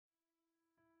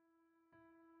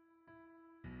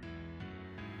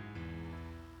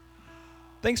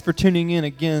Thanks for tuning in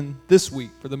again this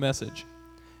week for the message.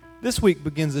 This week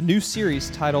begins a new series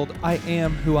titled, I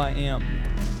Am Who I Am.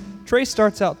 Trey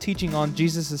starts out teaching on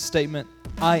Jesus' statement,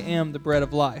 I am the bread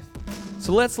of life.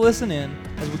 So let's listen in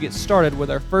as we get started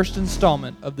with our first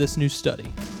installment of this new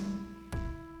study.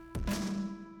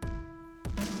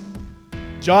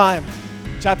 John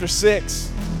chapter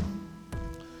 6.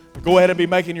 Go ahead and be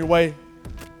making your way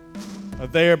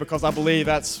there because I believe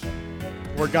that's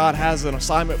where God has an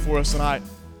assignment for us tonight.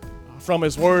 From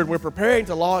His Word, we're preparing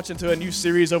to launch into a new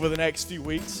series over the next few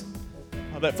weeks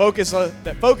that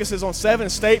focuses on 7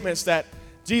 statements that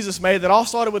Jesus made that all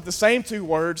started with the same 2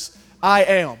 words, I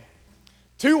am.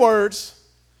 2 words,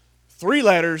 3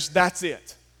 letters, that's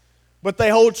it. But they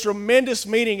hold tremendous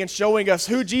meaning in showing us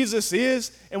who Jesus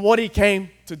is and what He came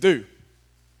to do.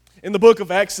 In the book of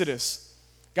Exodus,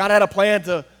 God had a plan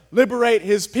to liberate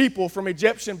His people from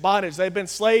Egyptian bondage. They'd been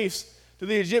slaves to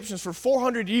the Egyptians for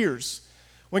 400 years.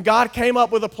 When God came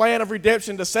up with a plan of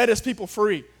redemption to set His people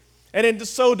free. And in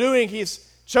so doing, His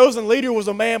chosen leader was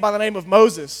a man by the name of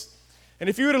Moses. And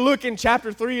if you were to look in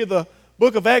chapter 3 of the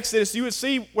book of Exodus, you would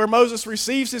see where Moses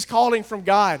receives his calling from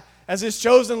God as His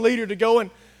chosen leader to go and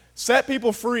set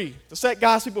people free, to set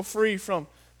God's people free from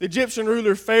the Egyptian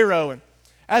ruler Pharaoh. And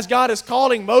as God is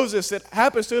calling Moses, it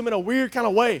happens to him in a weird kind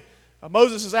of way.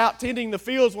 Moses is out tending the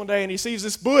fields one day and he sees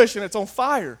this bush and it's on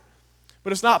fire,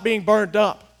 but it's not being burned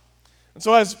up. And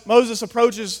so as Moses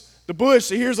approaches the bush,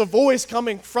 he hears a voice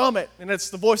coming from it, and it's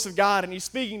the voice of God, and He's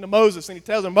speaking to Moses, and He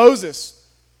tells him, Moses,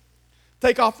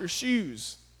 take off your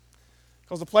shoes,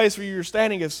 because the place where you're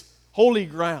standing is holy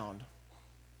ground.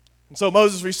 And so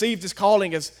Moses received his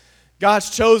calling as God's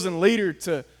chosen leader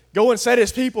to go and set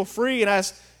His people free, and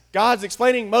as God's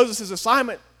explaining Moses'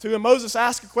 assignment to him, Moses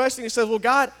asks a question. He says, well,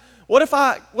 God, what if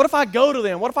I go to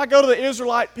them? What if I go to the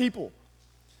Israelite people?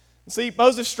 And see,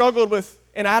 Moses struggled with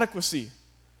inadequacy,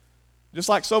 just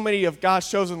like so many of God's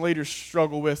chosen leaders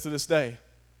struggle with to this day.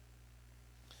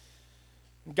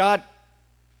 God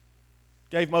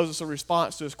gave Moses a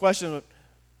response to his question.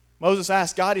 Moses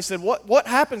asked God, he said, what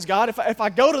happens, God, if I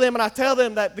go to them and I tell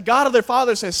them that the God of their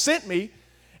fathers has sent me,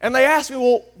 and they ask me,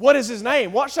 well, what is His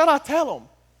name? What should I tell them?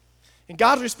 And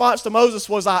God's response to Moses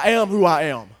was, I am who I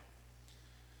am,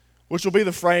 which will be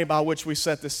the frame by which we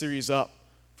set this series up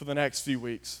for the next few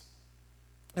weeks.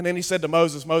 And then He said to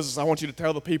Moses, Moses, I want you to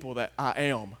tell the people that I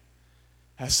am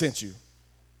has sent you.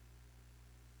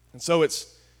 And so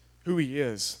it's who He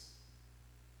is.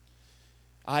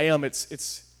 I am,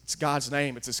 it's God's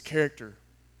name, it's His character.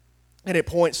 And it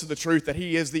points to the truth that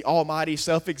He is the almighty,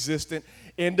 self-existent,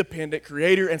 independent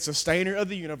creator and sustainer of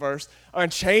the universe,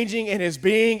 unchanging in His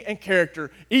being and character,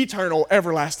 eternal,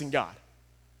 everlasting God.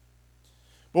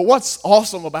 But what's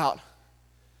awesome about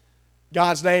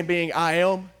God's name being I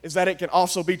am is that it can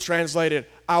also be translated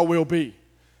I will be.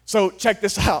 So check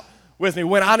this out with me.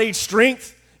 When I need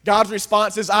strength, God's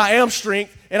response is I am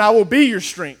strength and I will be your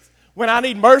strength. When I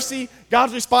need mercy,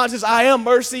 God's response is I am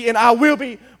mercy and I will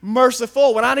be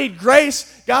merciful. When I need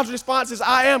grace, God's response is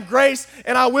I am grace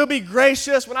and I will be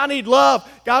gracious. When I need love,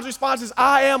 God's response is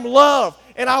I am love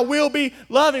and I will be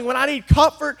loving. When I need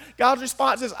comfort, God's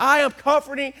response is I am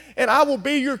comforting and I will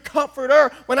be your comforter.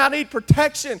 When I need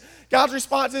protection, God's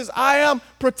response is I am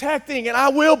protecting and I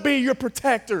will be your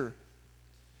protector.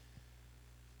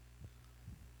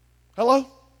 Hello?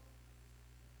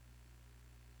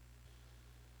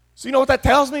 So you know what that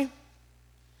tells me?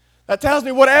 That tells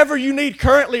me whatever you need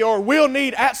currently or will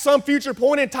need at some future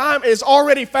point in time is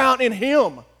already found in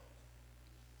Him.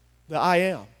 The I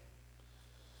am.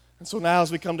 And so now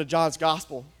as we come to John's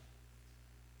gospel,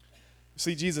 you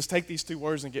see Jesus take these 2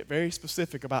 words and get very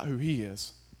specific about who He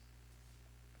is.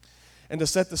 And to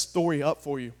set the story up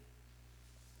for you,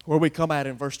 where we come at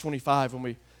in verse 25 when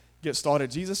we get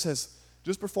started, Jesus has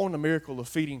just performed a miracle of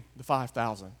feeding the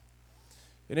 5,000.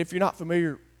 And if you're not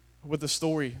familiar with the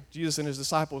story, Jesus and His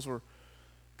disciples were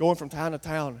going from town to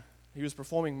town. He was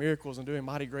performing miracles and doing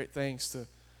mighty great things to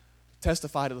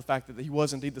testify to the fact that He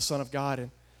was indeed the Son of God. And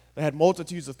they had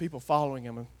multitudes of people following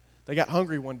Him. And they got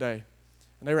hungry one day.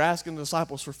 And they were asking the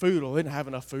disciples for food. Well, they didn't have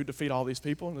enough food to feed all these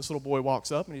people. And this little boy walks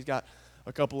up and he's got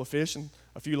a couple of fish and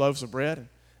a few loaves of bread. And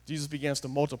Jesus begins to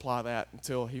multiply that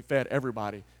until He fed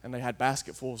everybody. And they had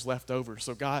basketfuls left over.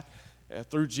 So God,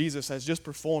 through Jesus, has just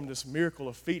performed this miracle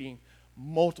of feeding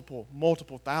multiple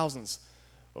thousands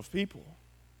of people.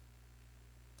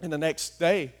 And the next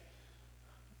day,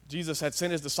 Jesus had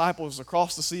sent His disciples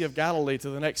across the Sea of Galilee to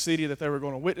the next city that they were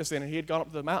going to witness in, and He had gone up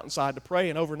to the mountainside to pray,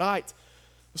 and overnight,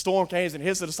 the storm came and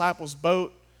hits the disciples'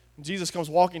 boat, and Jesus comes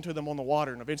walking to them on the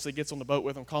water and eventually gets on the boat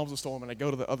with them, calms the storm, and they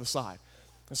go to the other side.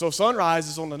 And so sunrise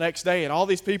is on the next day, and all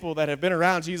these people that have been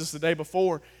around Jesus the day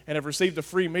before and have received a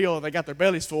free meal, and they got their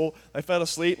bellies full, they fell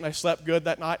asleep and they slept good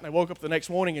that night, and they woke up the next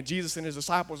morning, and Jesus and his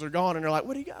disciples are gone, and they're like,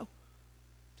 where'd he go?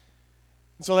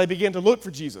 And so they begin to look for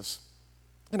Jesus.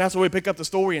 And that's where we pick up the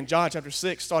story in John chapter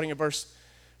 6, starting in verse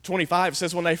 25. It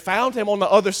says, when they found him on the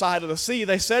other side of the sea,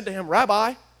 they said to him,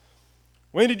 Rabbi,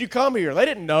 when did you come here? They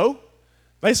didn't know.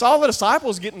 They saw the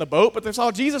disciples get in the boat, but they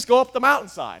saw Jesus go up the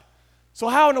mountainside. So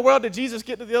how in the world did Jesus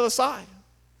get to the other side?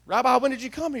 Rabbi, when did you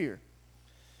come here?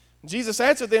 And Jesus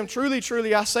answered them, truly,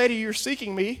 truly, I say to you, you're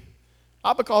seeking me,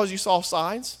 not because you saw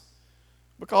signs,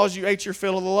 because you ate your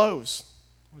fill of the loaves.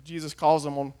 Well, Jesus calls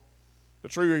them on the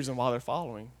true reason why they're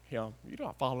following him. You're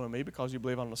not following me because you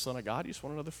believe I'm the Son of God. You just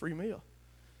want another free meal.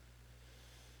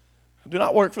 Do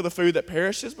not work for the food that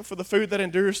perishes, but for the food that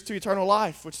endures to eternal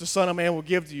life, which the Son of Man will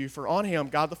give to you. For on him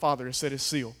God the Father has set his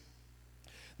seal.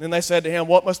 Then they said to him,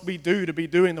 what must we do to be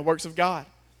doing the works of God?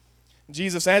 And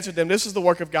Jesus answered them, this is the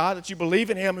work of God, that you believe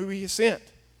in him who he has sent.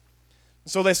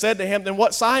 And so they said to him, then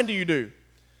what sign do you do,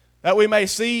 that we may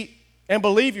see and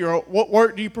believe you? Or what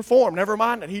work do you perform? Never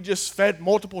mind that he just fed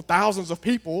multiple thousands of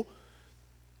people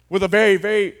with a very,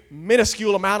 very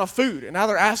minuscule amount of food. And now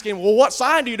they're asking, well, what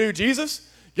sign do you do, Jesus?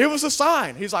 Give us a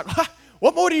sign. He's like,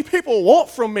 what more do you people want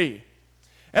from me?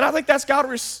 And I think that's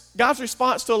God's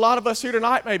response to a lot of us here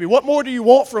tonight maybe. What more do you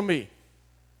want from me?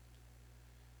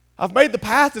 I've made the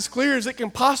path as clear as it can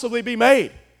possibly be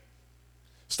made.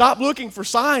 Stop looking for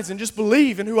signs and just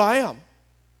believe in who I am.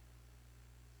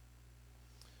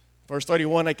 Verse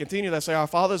 31, they continue, they say, our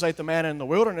fathers ate the manna in the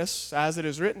wilderness, as it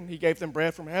is written, he gave them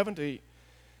bread from heaven to eat.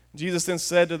 Jesus then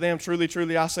said to them, truly,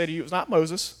 truly, I say to you, it was not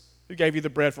Moses who gave you the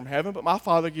bread from heaven, but my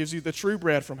Father gives you the true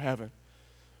bread from heaven.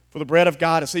 For the bread of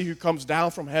God is he who comes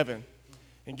down from heaven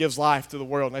and gives life to the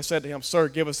world. And they said to him, sir,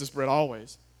 give us this bread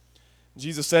always. And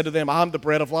Jesus said to them, I'm the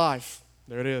bread of life.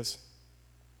 There it is.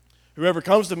 Whoever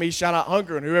comes to me shall not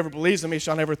hunger, and whoever believes in me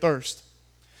shall never thirst.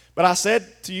 But I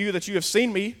said to you that you have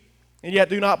seen me, and yet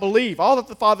do not believe. All that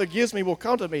the Father gives me will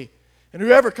come to me, and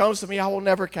whoever comes to me I will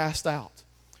never cast out.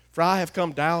 For I have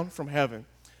come down from heaven,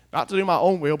 not to do my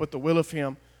own will, but the will of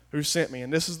him who sent me.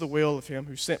 And this is the will of him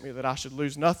who sent me, that I should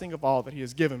lose nothing of all that he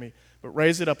has given me, but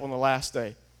raise it up on the last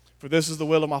day. For this is the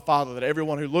will of my Father, that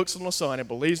everyone who looks on the Son and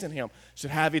believes in him should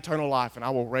have eternal life, and I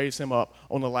will raise him up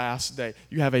on the last day.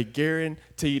 You have a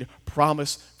guaranteed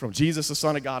promise from Jesus, the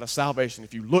Son of God, of salvation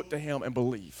if you look to him and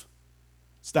believe.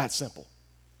 It's that simple.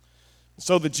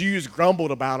 So the Jews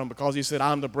grumbled about him because he said,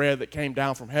 I'm the bread that came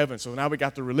down from heaven. So now we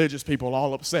got the religious people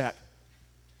all upset.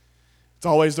 It's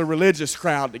always the religious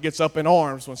crowd that gets up in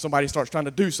arms when somebody starts trying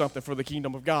to do something for the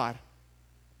kingdom of God.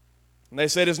 And they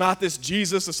said, is not this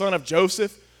Jesus, the son of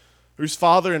Joseph, whose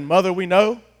father and mother we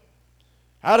know?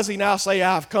 How does he now say,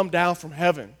 I have come down from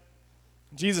heaven?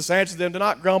 And Jesus answered them, do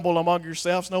not grumble among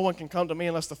yourselves. No one can come to me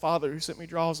unless the Father who sent me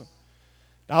draws him.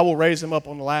 And I will raise him up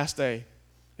on the last day.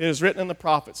 It is written in the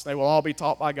prophets, they will all be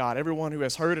taught by God. Everyone who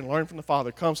has heard and learned from the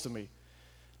Father comes to me.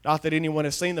 Not that anyone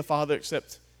has seen the Father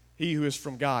except he who is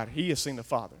from God. He has seen the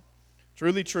Father.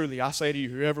 Truly, truly, I say to you,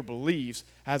 whoever believes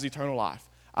has eternal life.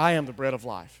 I am the bread of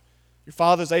life. Your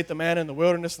fathers ate the manna in the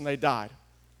wilderness and they died.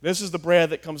 This is the bread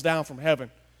that comes down from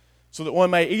heaven, so that one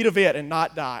may eat of it and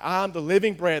not die. I am the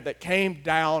living bread that came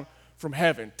down from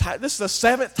heaven. This is the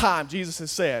 7th time Jesus has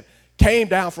said, came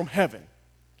down from heaven.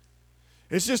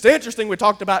 It's just interesting, we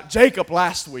talked about Jacob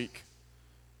last week,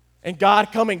 and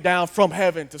God coming down from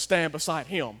heaven to stand beside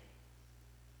him.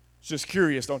 It's just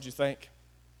curious, don't you think?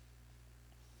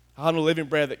 I'm the living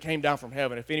bread that came down from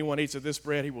heaven. If anyone eats of this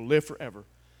bread, he will live forever.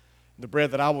 And the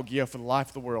bread that I will give for the life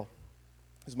of the world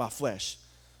is my flesh.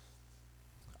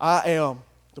 I am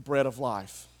the bread of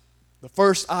life. The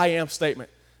first I am statement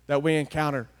that we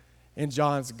encounter in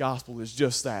John's gospel is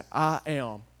just that. I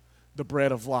am the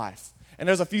bread of life. And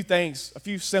there's a few things, a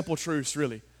few simple truths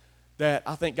really, that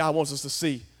I think God wants us to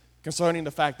see concerning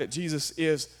the fact that Jesus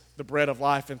is the bread of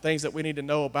life, and things that we need to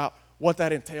know about what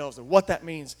that entails and what that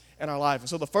means in our life. And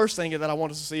so the first thing that I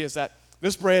want us to see is that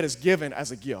this bread is given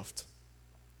as a gift.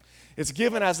 It's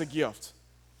given as a gift.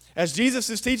 As Jesus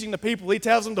is teaching the people, he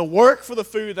tells them to work for the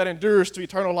food that endures to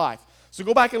eternal life. So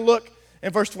go back and look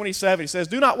in verse 27. He says,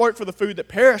 do not work for the food that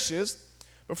perishes,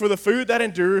 but for the food that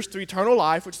endures to eternal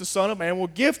life, which the Son of Man will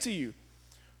give to you.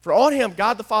 For on him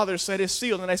God the Father set his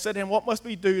seal. And they said to him, what must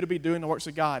we do to be doing the works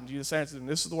of God? And Jesus answered them,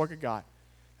 this is the work of God,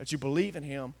 that you believe in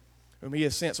him whom he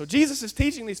has sent. So Jesus is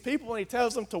teaching these people, and he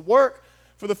tells them to work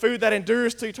for the food that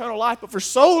endures to eternal life. But for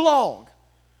so long,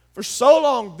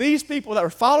 these people that were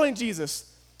following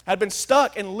Jesus had been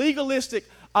stuck in legalistic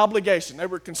obligation. They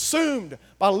were consumed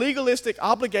by legalistic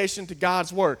obligation to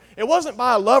God's word. It wasn't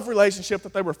by a love relationship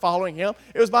that they were following him.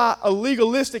 It was by a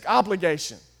legalistic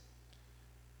obligation,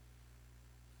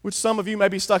 which some of you may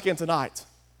be stuck in tonight.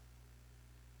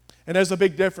 And there's a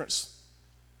big difference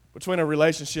between a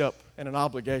relationship and an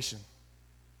obligation.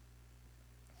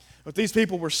 But these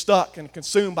people were stuck and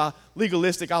consumed by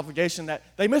legalistic obligation that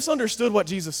they misunderstood what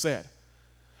Jesus said.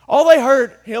 All they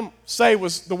heard him say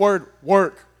was the word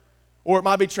work, or it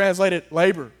might be translated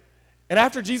labor. And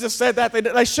after Jesus said that,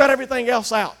 they shut everything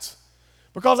else out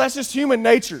because that's just human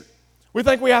nature. We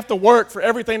think we have to work for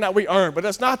everything that we earn, but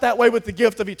it's not that way with the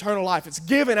gift of eternal life. It's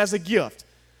given as a gift.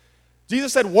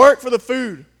 Jesus said, work for the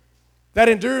food that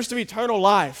endures to eternal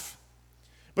life.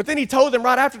 But then he told them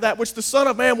right after that, which the Son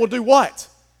of Man will do what?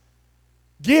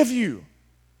 Give you.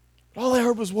 But all they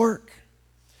heard was work.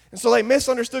 And so they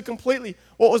misunderstood completely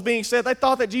what was being said. They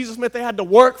thought that Jesus meant they had to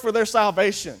work for their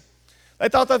salvation. They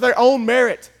thought that their own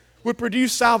merit would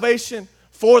produce salvation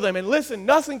for them. And listen,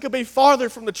 nothing could be farther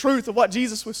from the truth of what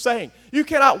Jesus was saying. You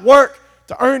cannot work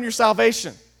to earn your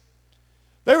salvation.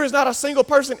 There is not a single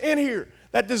person in here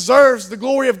that deserves the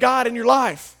glory of God in your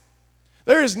life.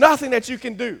 There is nothing that you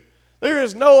can do. There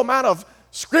is no amount of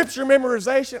scripture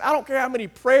memorization. I don't care how many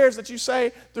prayers that you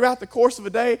say throughout the course of a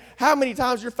day, how many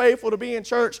times you're faithful to be in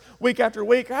church week after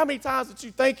week, how many times that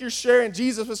you think you're sharing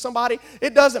Jesus with somebody.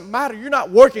 It doesn't matter. You're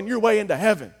not working your way into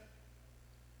heaven.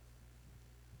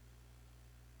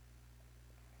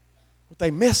 But they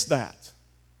missed that.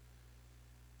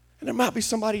 And there might be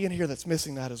somebody in here that's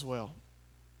missing that as well.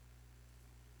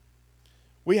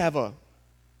 We have a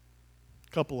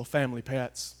couple of family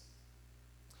pets,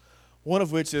 one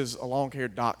of which is a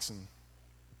long-haired dachshund,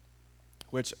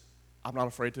 which I'm not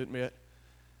afraid to admit,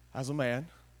 as a man,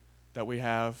 that we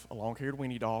have a long-haired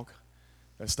weenie dog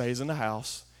that stays in the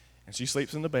house, and she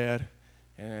sleeps in the bed,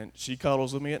 and she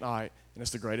cuddles with me at night, and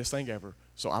it's the greatest thing ever.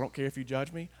 So I don't care if you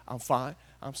judge me. I'm fine.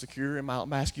 I'm secure in my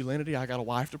masculinity. I got a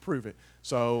wife to prove it.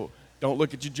 So don't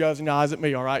look at your judging eyes at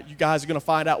me, all right? You guys are going to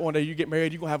find out one day you get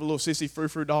married, you're going to have a little sissy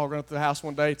frou-frou dog running through the house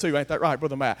one day too. Ain't that right,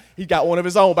 Brother Matt? He's got one of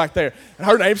his own back there, and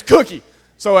her name's Cookie.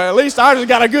 So at least ours has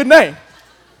got a good name.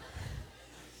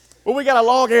 Well, we got a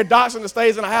long-haired dachshund that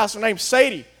stays in the house. Her name's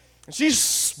Sadie, and she's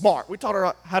smart. We taught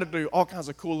her how to do all kinds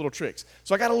of cool little tricks.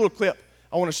 So I got a little clip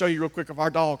I want to show you real quick of our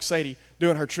dog, Sadie,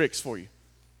 doing her tricks for you.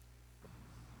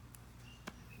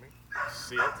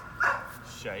 Sit,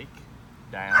 shake,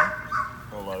 down,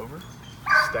 roll over,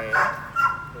 stand.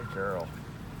 Good girl.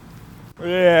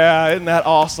 Yeah, isn't that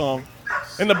awesome?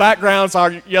 In the background's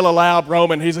our yellow lab,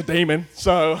 Roman. He's a demon.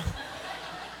 So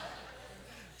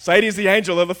Sadie's the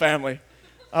angel of the family.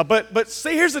 But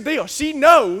see, here's the deal. She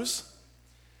knows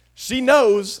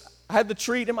I had the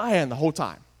treat in my hand the whole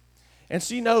time. And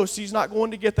she knows she's not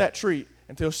going to get that treat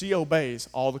until she obeys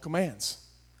all the commands.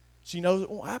 She knows it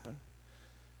won't happen.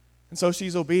 And so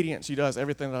she's obedient. She does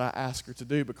everything that I ask her to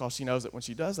do because she knows that when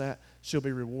she does that, she'll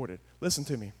be rewarded. Listen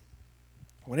to me.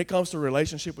 When it comes to a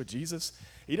relationship with Jesus,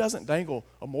 he doesn't dangle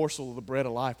a morsel of the bread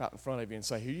of life out in front of you and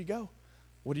say, here you go.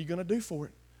 What are you going to do for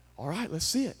it? All right, let's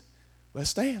see it.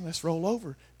 Let's stand. Let's roll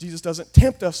over. Jesus doesn't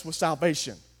tempt us with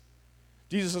salvation.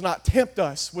 Jesus does not tempt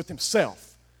us with himself.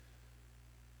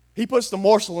 He puts the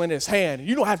morsel in his hand.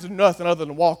 You don't have to do nothing other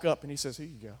than walk up, and he says, here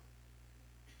you go.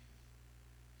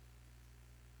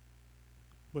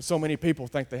 But so many people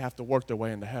think they have to work their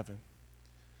way into heaven.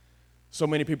 So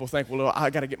many people think, well, I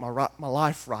got to get my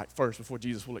life right first before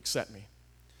Jesus will accept me.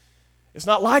 It's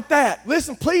not like that.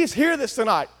 Listen, please hear this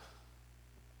tonight.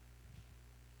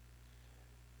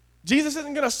 Jesus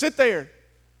isn't going to sit there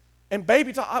and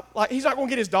baby talk. Like, he's not going to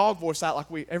get his dog voice out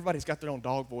like everybody's got their own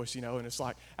dog voice, you know, and it's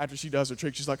like after she does her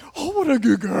trick, she's like, oh, what a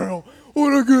good girl.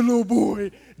 What a good little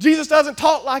boy. Jesus doesn't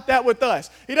talk like that with us.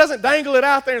 He doesn't dangle it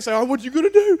out there and say, oh, what you going to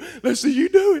do? Let's see you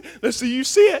do it. Let's see you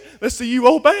see it. Let's see you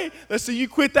obey. Let's see you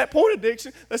quit that porn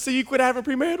addiction. Let's see you quit having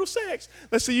premarital sex.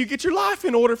 Let's see you get your life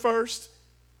in order first.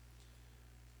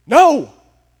 No.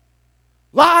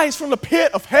 Lies from the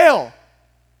pit of hell.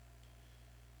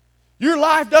 Your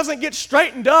life doesn't get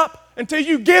straightened up until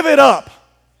you give it up.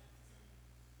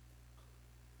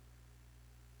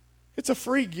 It's a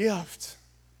free gift.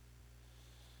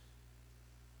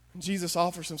 And Jesus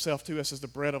offers himself to us as the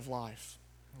bread of life.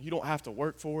 You don't have to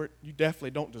work for it. You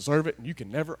definitely don't deserve it, and you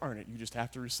can never earn it. You just have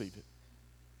to receive it.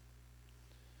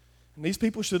 And these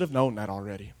people should have known that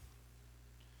already.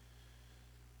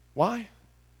 Why?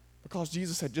 Because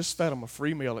Jesus had just fed them a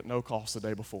free meal at no cost the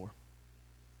day before.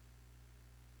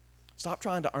 Stop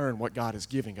trying to earn what God is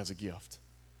giving as a gift.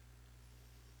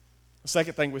 The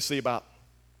second thing we see about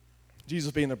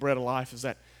Jesus being the bread of life is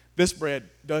that this bread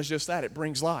does just that. It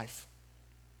brings life.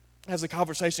 as the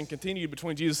conversation continued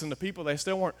between Jesus and the people, they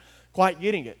still weren't quite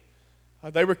getting it.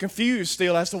 They were confused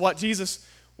still as to what Jesus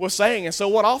was saying. And so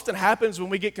what often happens when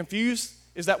we get confused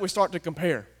is that we start to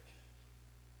compare.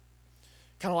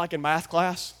 Kind of like in math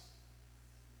class.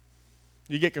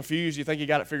 You get confused, you think you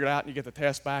got it figured out, and you get the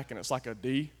test back, and it's like a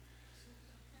D.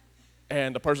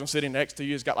 And the person sitting next to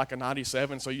you has got like a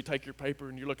 97, so you take your paper,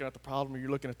 and you're looking at the problem, or you're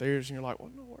looking at theirs, and you're like, what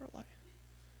in the world? Like,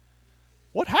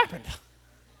 what happened?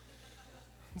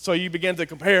 And so you begin to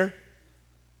compare,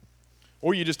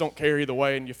 or you just don't care either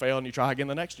way, and you fail, and you try again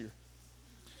the next year.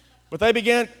 But they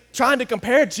began trying to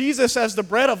compare Jesus as the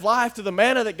bread of life to the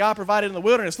manna that God provided in the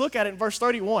wilderness. Look at it in verse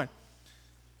 31.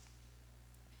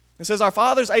 It says, our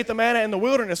fathers ate the manna in the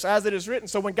wilderness, as it is written.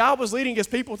 So when God was leading his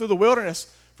people through the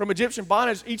wilderness from Egyptian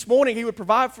bondage, each morning he would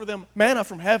provide for them manna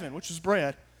from heaven, which is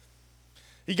bread.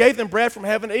 He gave them bread from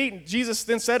heaven to eat. And Jesus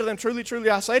then said to them, truly, truly,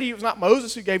 I say to you, it was not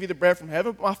Moses who gave you the bread from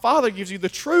heaven, but my Father gives you the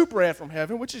true bread from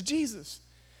heaven, which is Jesus.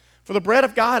 For the bread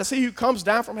of God is he who comes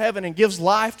down from heaven and gives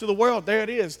life to the world. There it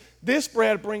is. This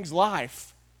bread brings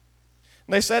life.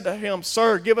 And they said to him,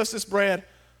 Sir, give us this bread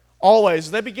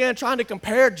always. They began trying to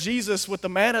compare Jesus with the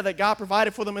manna that God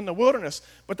provided for them in the wilderness.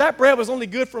 But that bread was only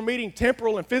good for meeting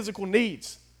temporal and physical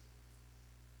needs.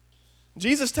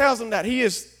 Jesus tells them that he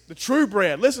is the true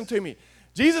bread. Listen to me.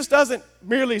 Jesus doesn't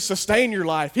merely sustain your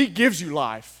life. He gives you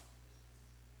life.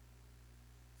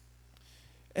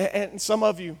 And some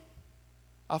of you,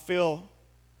 I feel,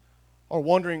 are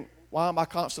wondering, why am I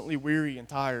constantly weary and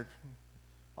tired?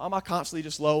 Why am I constantly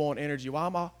just low on energy? Why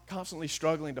am I constantly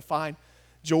struggling to find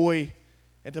joy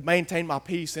and to maintain my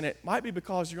peace? And it might be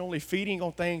because you're only feeding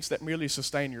on things that merely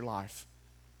sustain your life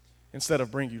instead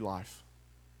of bring you life.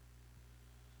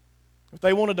 If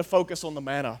they wanted to focus on the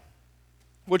manna,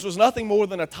 which was nothing more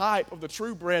than a type of the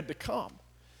true bread to come.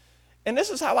 And this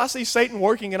is how I see Satan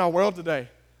working in our world today,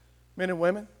 men and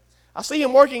women. I see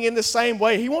him working in the same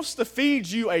way. He wants to feed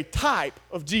you a type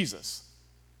of Jesus.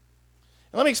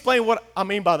 And let me explain what I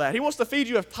mean by that. He wants to feed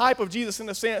you a type of Jesus in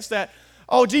the sense that,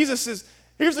 oh,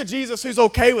 here's a Jesus who's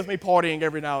okay with me partying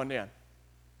every now and then.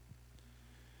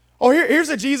 Oh, here's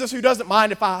a Jesus who doesn't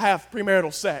mind if I have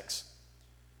premarital sex.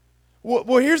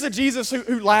 Well, here's a Jesus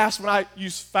who laughs when I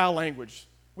use foul language.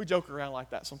 We joke around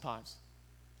like that sometimes.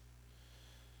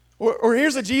 Or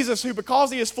here's a Jesus who,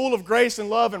 because he is full of grace and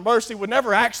love and mercy, would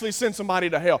never actually send somebody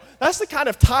to hell. That's the kind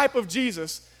of type of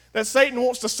Jesus that Satan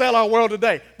wants to sell our world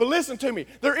today. But listen to me.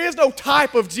 There is no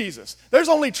type of Jesus. There's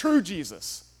only true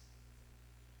Jesus.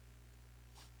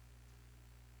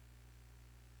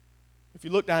 If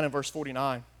you look down in verse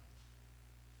 49,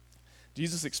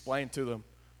 Jesus explained to them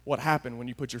what happened when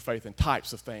you put your faith in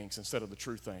types of things instead of the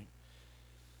true thing.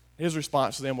 His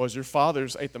response to them was, your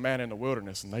fathers ate the manna in the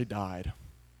wilderness and they died.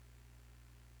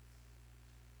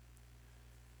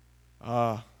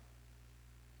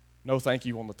 No thank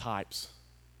you on the types.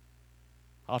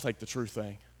 I'll take the true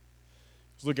thing.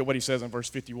 Let's look at what he says in verse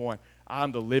 51.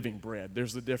 I'm the living bread.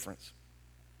 There's the difference.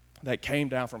 That came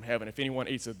down from heaven. If anyone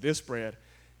eats of this bread,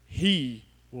 he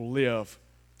will live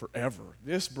forever.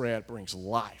 This bread brings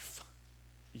life,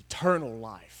 eternal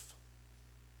life.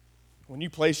 When you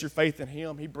place your faith in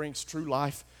him, he brings true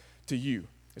life to you.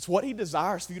 It's what he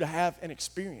desires for you to have and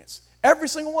experience. Every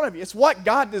single one of you. It's what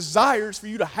God desires for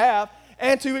you to have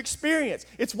and to experience.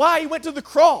 It's why he went to the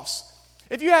cross.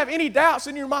 If you have any doubts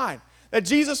in your mind that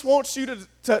Jesus wants you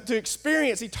to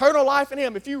experience eternal life in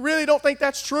him, if you really don't think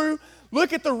that's true,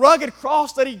 look at the rugged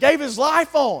cross that he gave his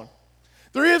life on.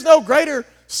 There is no greater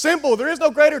symbol, there is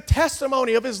no greater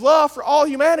testimony of his love for all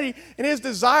humanity and his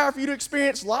desire for you to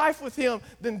experience life with him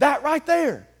than that right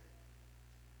there.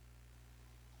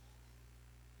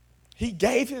 He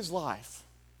gave his life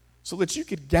so that you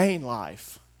could gain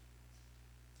life.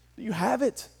 Do you have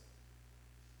it?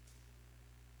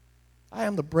 I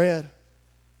am the bread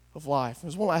of life.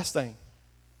 There's one last thing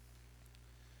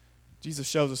Jesus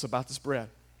shows us about this bread.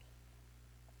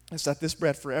 It's that this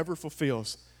bread forever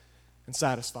fulfills and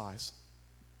satisfies.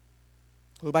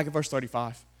 Look back at verse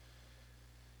 35.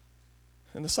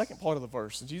 In the second part of the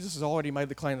verse, Jesus has already made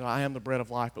the claim that I am the bread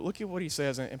of life. But look at what he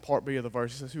says in part B of the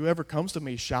verse. He says, whoever comes to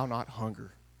me shall not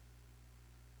hunger.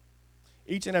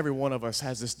 Each and every one of us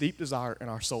has this deep desire in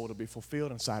our soul to be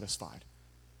fulfilled and satisfied.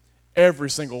 Every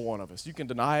single one of us. You can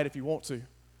deny it if you want to.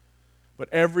 But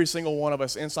every single one of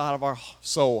us inside of our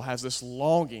soul has this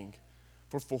longing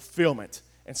for fulfillment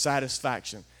and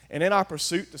satisfaction. And in our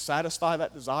pursuit to satisfy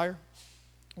that desire,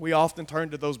 we often turn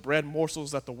to those bread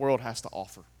morsels that the world has to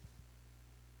offer.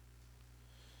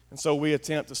 And so we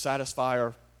attempt to satisfy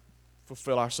or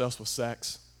fulfill ourselves with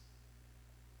sex.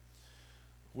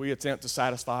 We attempt to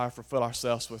satisfy or fulfill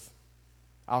ourselves with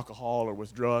alcohol or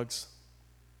with drugs.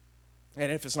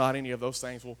 And if it's not any of those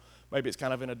things, well, maybe it's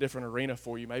kind of in a different arena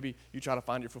for you. Maybe you try to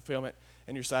find your fulfillment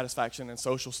and your satisfaction in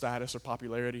social status or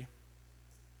popularity.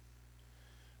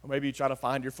 Or maybe you try to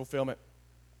find your fulfillment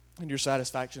and your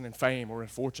satisfaction in fame or in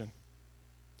fortune.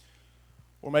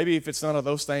 Or maybe if it's none of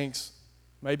those things,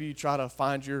 maybe you try to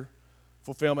find your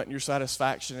fulfillment and your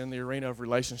satisfaction in the arena of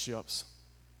relationships.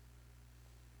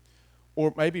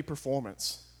 Or maybe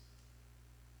performance.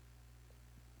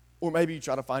 Or maybe you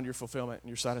try to find your fulfillment and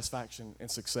your satisfaction in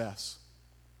success.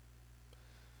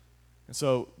 And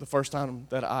so the first time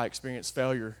that I experience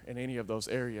failure in any of those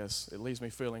areas, it leaves me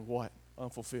feeling what?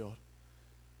 Unfulfilled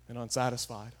and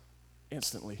unsatisfied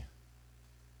instantly.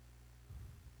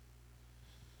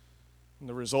 And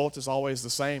the result is always the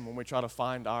same when we try to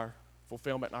find our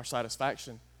fulfillment and our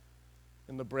satisfaction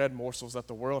in the bread morsels that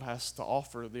the world has to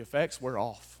offer. The effects wear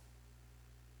off.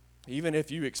 Even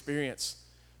if you experience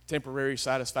temporary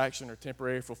satisfaction or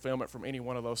temporary fulfillment from any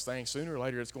one of those things, sooner or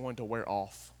later it's going to wear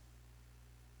off.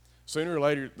 Sooner or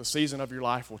later the season of your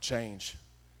life will change.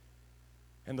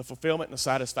 And the fulfillment and the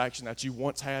satisfaction that you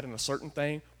once had in a certain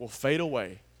thing will fade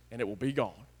away and it will be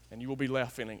gone. And you will be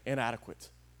left feeling inadequate,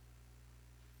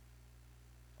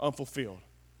 unfulfilled,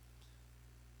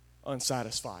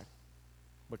 unsatisfied.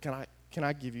 But can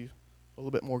I give you a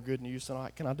little bit more good news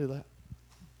tonight? Can I do that?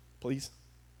 Please?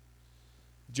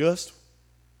 Just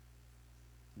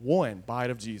one bite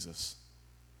of Jesus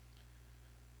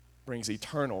brings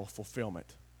eternal fulfillment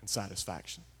and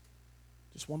satisfaction.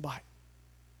 Just one bite.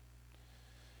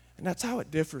 And that's how it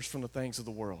differs from the things of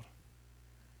the world.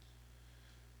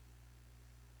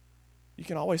 You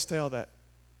can always tell that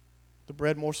the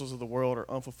bread morsels of the world are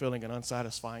unfulfilling and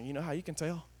unsatisfying. You know how you can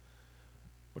tell?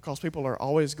 Because people are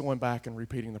always going back and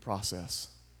repeating the process.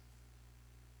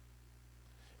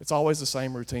 It's always the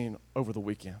same routine over the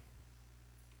weekend.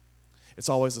 It's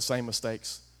always the same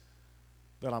mistakes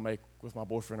that I make with my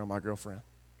boyfriend or my girlfriend.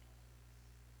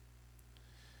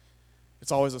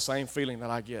 It's always the same feeling that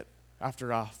I get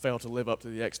after I fail to live up to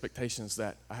the expectations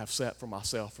that I have set for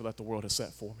myself or that the world has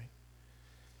set for me.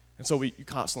 And so you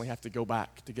constantly have to go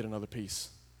back to get another piece,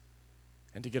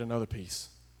 and to get another piece,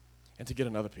 and to get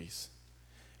another piece,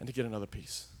 and to get another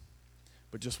piece.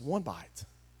 But just one bite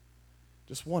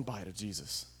of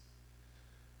Jesus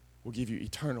will give you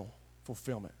eternal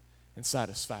fulfillment and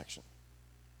satisfaction.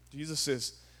 Jesus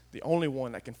is the only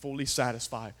one that can fully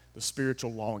satisfy the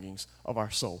spiritual longings of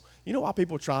our soul. You know why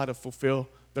people try to fulfill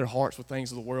their hearts with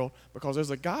things of the world? Because there's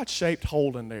a God-shaped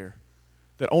hole in there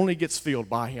that only gets filled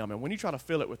by Him. And when you try to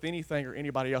fill it with anything or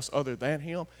anybody else other than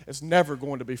Him, it's never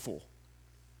going to be full.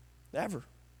 Never.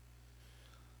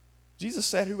 Jesus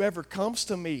said, whoever comes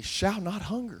to me shall not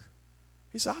hunger.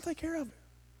 He said, I'll take care of it.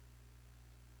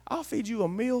 I'll feed you a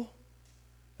meal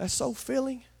that's so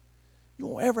filling, you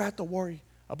won't ever have to worry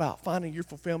about finding your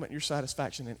fulfillment and your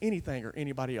satisfaction in anything or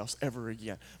anybody else ever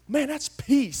again. Man, that's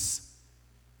peace.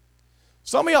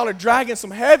 Some of y'all are dragging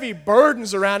some heavy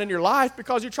burdens around in your life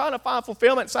because you're trying to find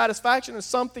fulfillment and satisfaction in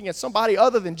something and somebody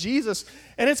other than Jesus,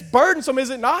 and it's burdensome, is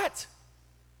it not?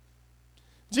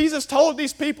 Jesus told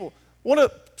these people, one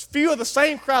of the few of the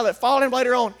same crowd that followed him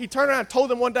later on, he turned around and told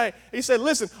them one day, he said,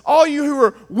 listen, all you who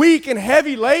are weak and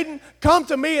heavy laden, come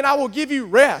to me and I will give you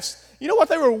rest. You know what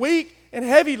they were weak and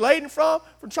heavy laden from?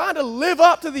 From trying to live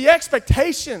up to the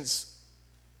expectations.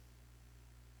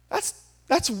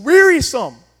 That's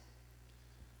wearisome.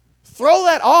 Throw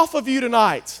that off of you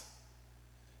tonight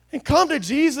and come to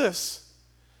Jesus.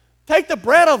 Take the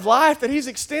bread of life that He's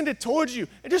extended towards you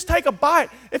and just take a bite.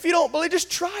 If you don't believe, just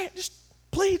try it. Just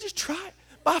try it.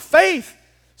 By faith,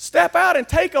 step out and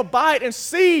take a bite and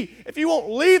see if you won't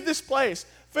leave this place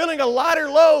feeling a lighter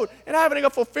load and having a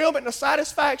fulfillment and a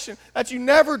satisfaction that you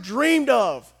never dreamed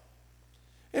of.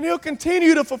 And He'll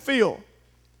continue to fulfill.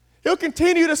 He'll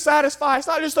continue to satisfy. It's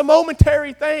not just a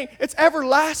momentary thing. It's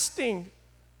everlasting.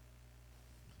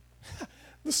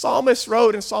 The psalmist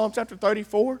wrote in Psalm chapter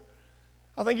 34,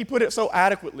 I think he put it so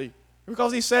adequately,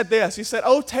 because he said this. He said,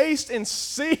 oh, taste and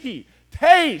see.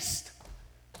 Taste.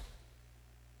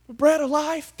 The bread of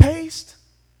life, taste.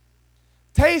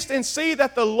 Taste and see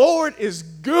that the Lord is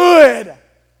good.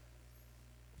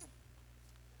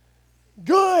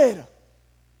 Good.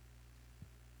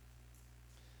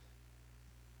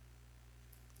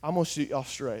 I'm going to shoot y'all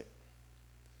straight.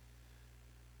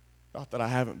 Not that I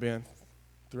haven't been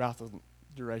throughout the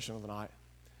duration of the night.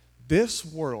 This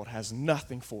world has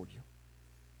nothing for you.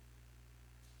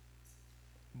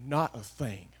 Not a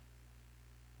thing.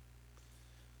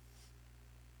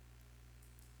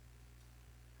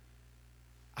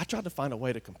 I tried to find a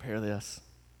way to compare this.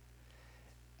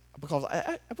 Because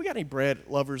have we got any bread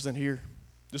lovers in here?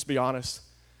 Just be honest.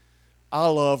 I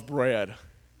love bread.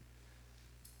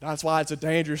 That's why it's a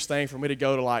dangerous thing for me to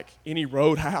go to like any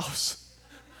Roadhouse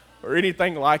or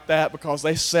anything like that, because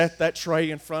they set that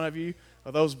tray in front of you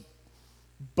of those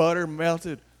butter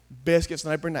melted biscuits,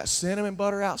 and they bring that cinnamon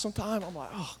butter out sometime. I'm like,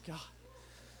 oh God.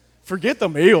 Forget the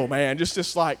meal, man.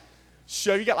 Just like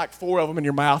show you got like 4 of them in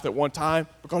your mouth at one time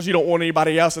because you don't want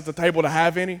anybody else at the table to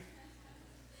have any.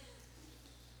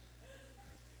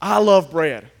 I love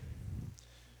bread,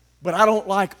 but I don't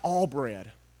like all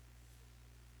bread.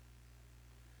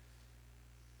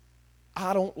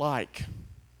 I don't like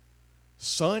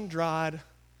sun-dried,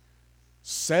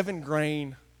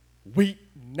 7-grain, wheat,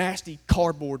 nasty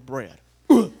cardboard bread.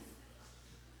 Ugh.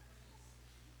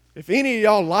 If any of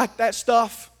y'all like that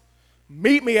stuff,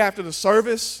 meet me after the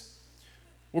service.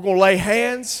 We're going to lay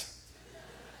hands.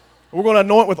 We're going to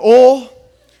anoint with oil.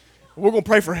 We're going to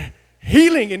pray for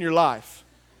healing in your life.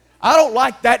 I don't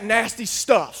like that nasty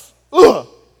stuff. Ugh.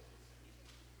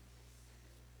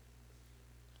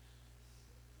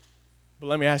 But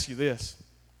let me ask you this.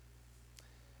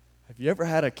 Have you ever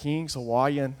had a King's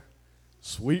Hawaiian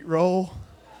sweet roll?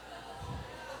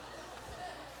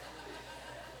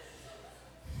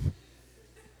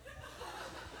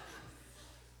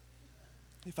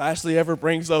 If Ashley ever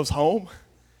brings those home,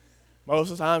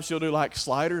 most of the time she'll do like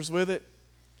sliders with it.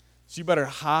 So you better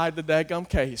hide the daggum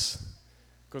case.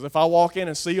 Because if I walk in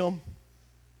and see them,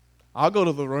 I'll go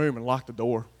to the room and lock the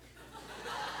door.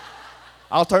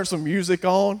 I'll turn some music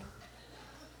on,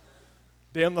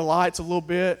 dim the lights a little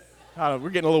bit. We're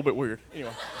getting a little bit weird.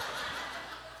 Anyway.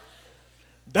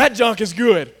 That junk is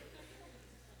good.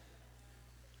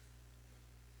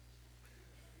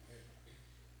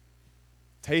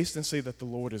 Taste and see that the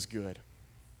Lord is good.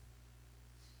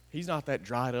 He's not that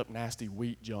dried up, nasty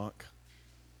wheat junk.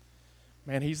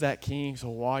 Man, he's that King's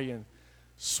Hawaiian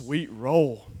sweet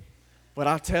roll. But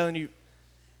I'm telling you,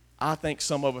 I think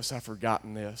some of us have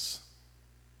forgotten this.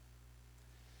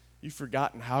 You've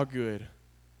forgotten how good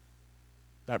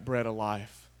that bread of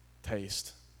life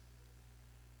tastes.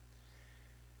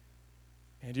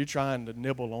 And you're trying to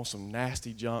nibble on some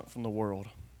nasty junk from the world.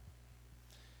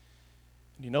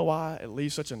 And you know why it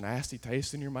leaves such a nasty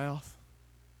taste in your mouth?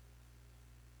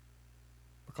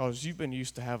 Because you've been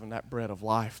used to having that bread of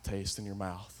life taste in your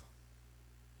mouth.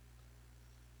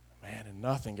 Man, and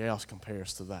nothing else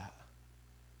compares to that.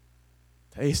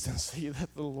 Taste and see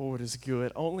that the Lord is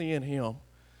good. Only in Him,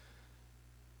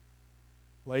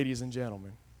 ladies and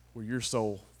gentlemen, will your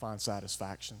soul find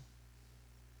satisfaction.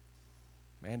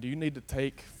 Man, do you need to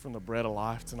take from the bread of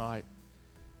life tonight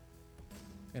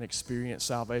and experience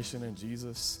salvation in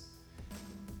Jesus?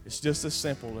 It's just as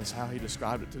simple as how He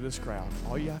described it to this crowd.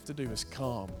 All you have to do is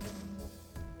come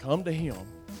to Him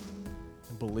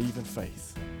and believe in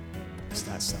faith. It's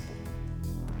that simple.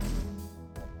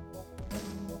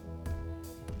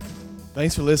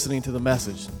 Thanks for listening to the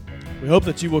message. We hope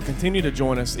that you will continue to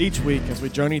join us each week as we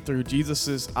journey through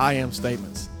Jesus' I am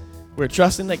statements. We're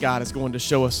trusting that God is going to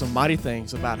show us some mighty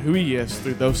things about who He is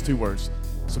through those 2 words.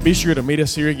 So be sure to meet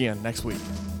us here again next week.